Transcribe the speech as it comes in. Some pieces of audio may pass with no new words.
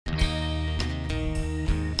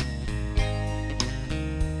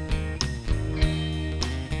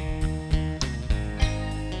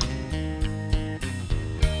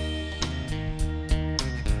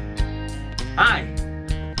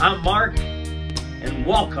I'm Mark, and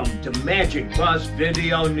welcome to Magic Bus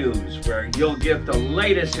Video News, where you'll get the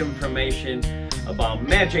latest information about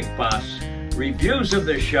Magic Bus, reviews of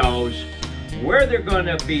the shows, where they're going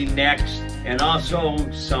to be next, and also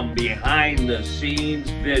some behind-the-scenes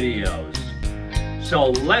videos. So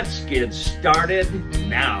let's get started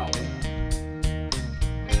now.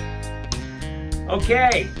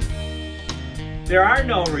 Okay, there are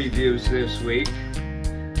no reviews this week.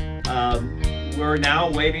 We're now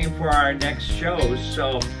waiting for our next shows.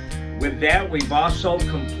 So with that, we've also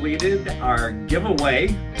completed our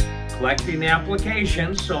giveaway, collecting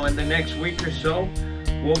applications. So in the next week or so,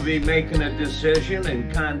 we'll be making a decision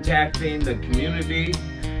and contacting the community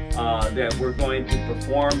that we're going to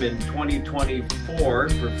perform in 2024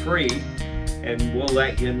 for free. And we'll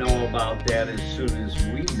let you know about that as soon as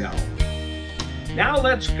we know. Now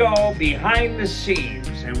let's go behind the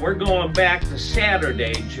scenes, and we're going back to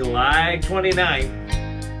Saturday, July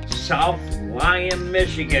 29th, South Lyon,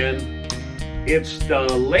 Michigan. It's the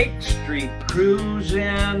Lake Street Cruise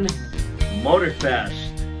in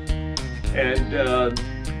Motorfest, and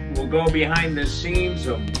we'll go behind the scenes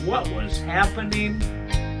of what was happening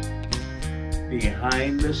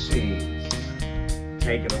behind the scenes.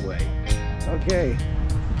 Take it away. Okay,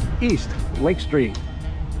 East Lake Street.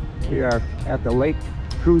 We are at the Lake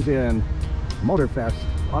Cruise In Motorfest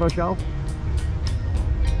Auto Show,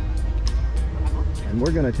 and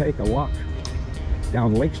we're going to take a walk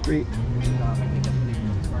down Lake Street.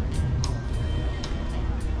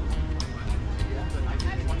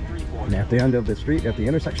 And at the end of the street, at the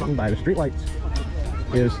intersection by the street lights,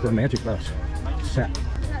 is the Magic Bus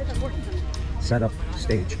setup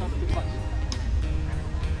stage.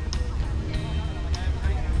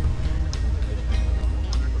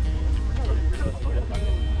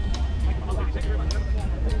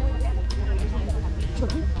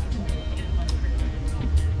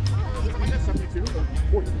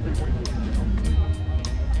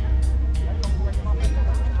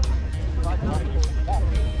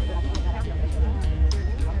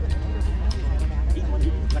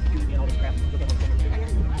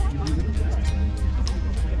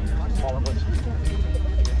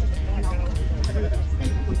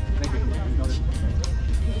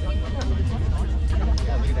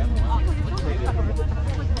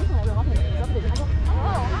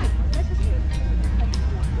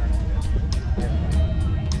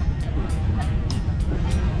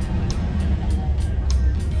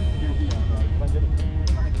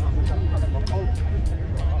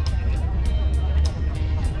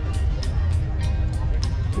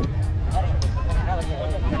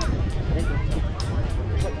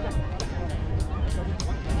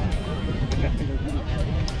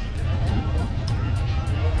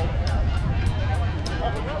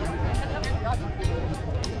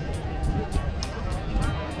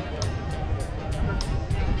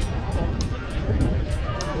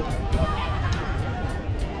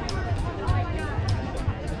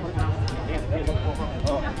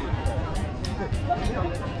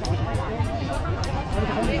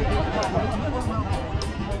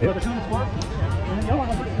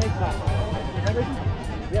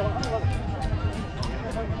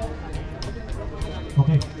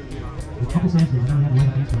 Okay, a couple seconds, we're going to have to wait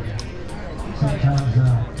on these. Sometimes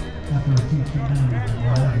after a few minutes,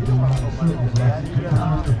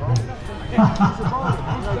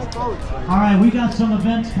 all right, we got some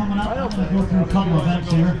events coming up. I'm going to go through a couple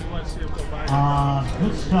events here.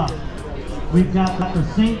 Good stuff. We've got the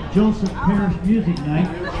St. Joseph Parish Music Night.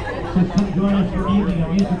 So come join us for an evening of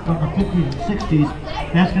music from the 50s and 60s.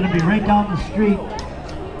 That's going to be right down the street,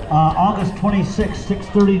 August 26th,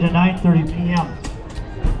 6:30 to 9:30 p.m.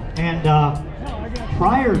 And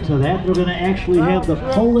prior to that, we're going to actually have the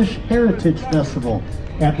Polish Heritage Festival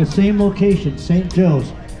at the same location, St.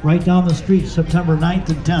 Joe's, right down the street, September 9th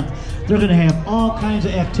and 10th. They're going to have all kinds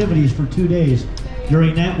of activities for 2 days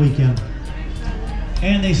during that weekend.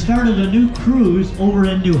 And they started a new cruise over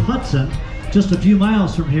in New Hudson, just a few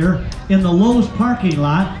miles from here, in the Lowe's parking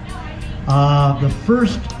lot, the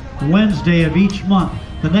first Wednesday of each month.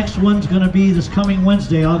 The next one's going to be this coming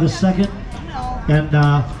Wednesday, August 2nd. And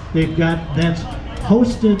they've got, that's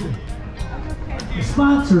hosted,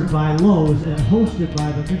 sponsored by Lowe's and hosted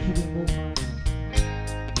by the Michigan.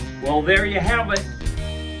 Well, there you have it.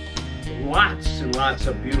 Lots and lots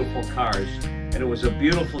of beautiful cars. And it was a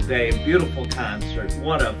beautiful day, a beautiful concert.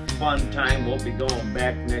 What a fun time. We'll be going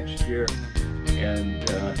back next year, and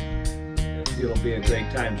it'll be a great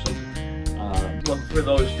time. So look for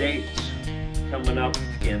those dates coming up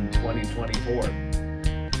in 2024.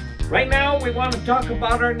 Right now, we want to talk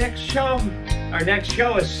about our next show. Our next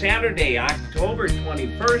show is Saturday, October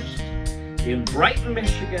 21st in Brighton,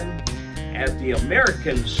 Michigan at the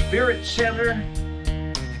American Spirit Center.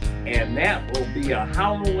 And that will be a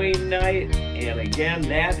Halloween night. And again,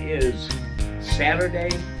 that is Saturday,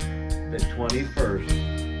 the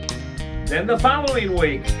 21st. Then the following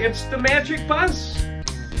week, it's the Magic Bus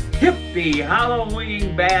Hippie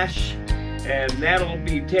Halloween Bash. And that'll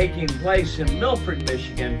be taking place in Milford,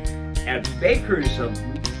 Michigan at Bakers of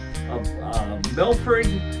Milford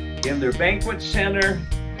in their banquet center.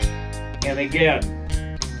 And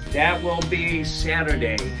again, that will be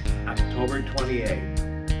Saturday, October 28th.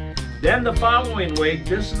 Then the following week,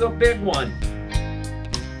 this is a big one.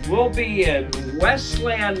 We'll be in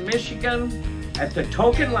Westland, Michigan at the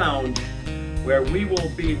Token Lounge, where we will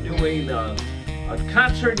be doing a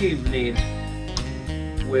concert evening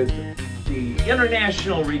with the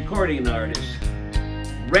international recording artist,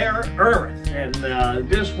 Rare Earth. And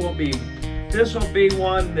this will be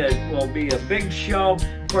one that will be a big show.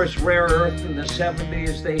 Of course, Rare Earth in the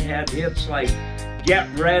 70s, they had hits like Get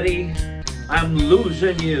Ready, I'm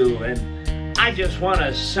Losing You, and I Just Want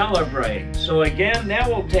to Celebrate. So again, that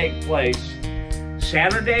will take place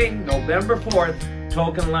Saturday, November 4th,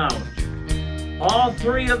 Token Lounge. All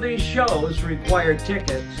three of these shows require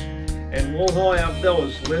tickets, and we'll have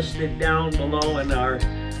those listed down below in our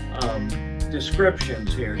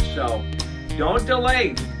descriptions here. So don't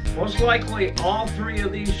delay. Most likely all three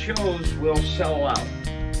of these shows will sell out.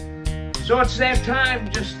 So it's that time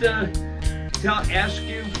just to ask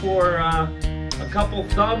you for a couple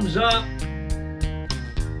thumbs up.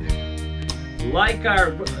 Like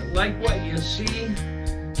what you see.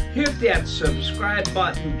 Hit that subscribe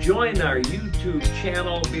button. Join our YouTube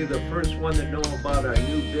channel. Be the first one to know about our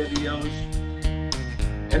new videos.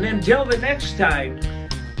 And until the next time,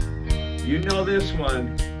 you know this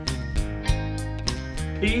one.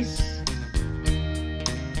 Peace,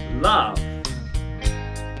 love,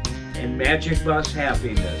 and Magic Bus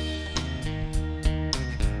happiness.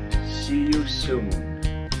 See you soon.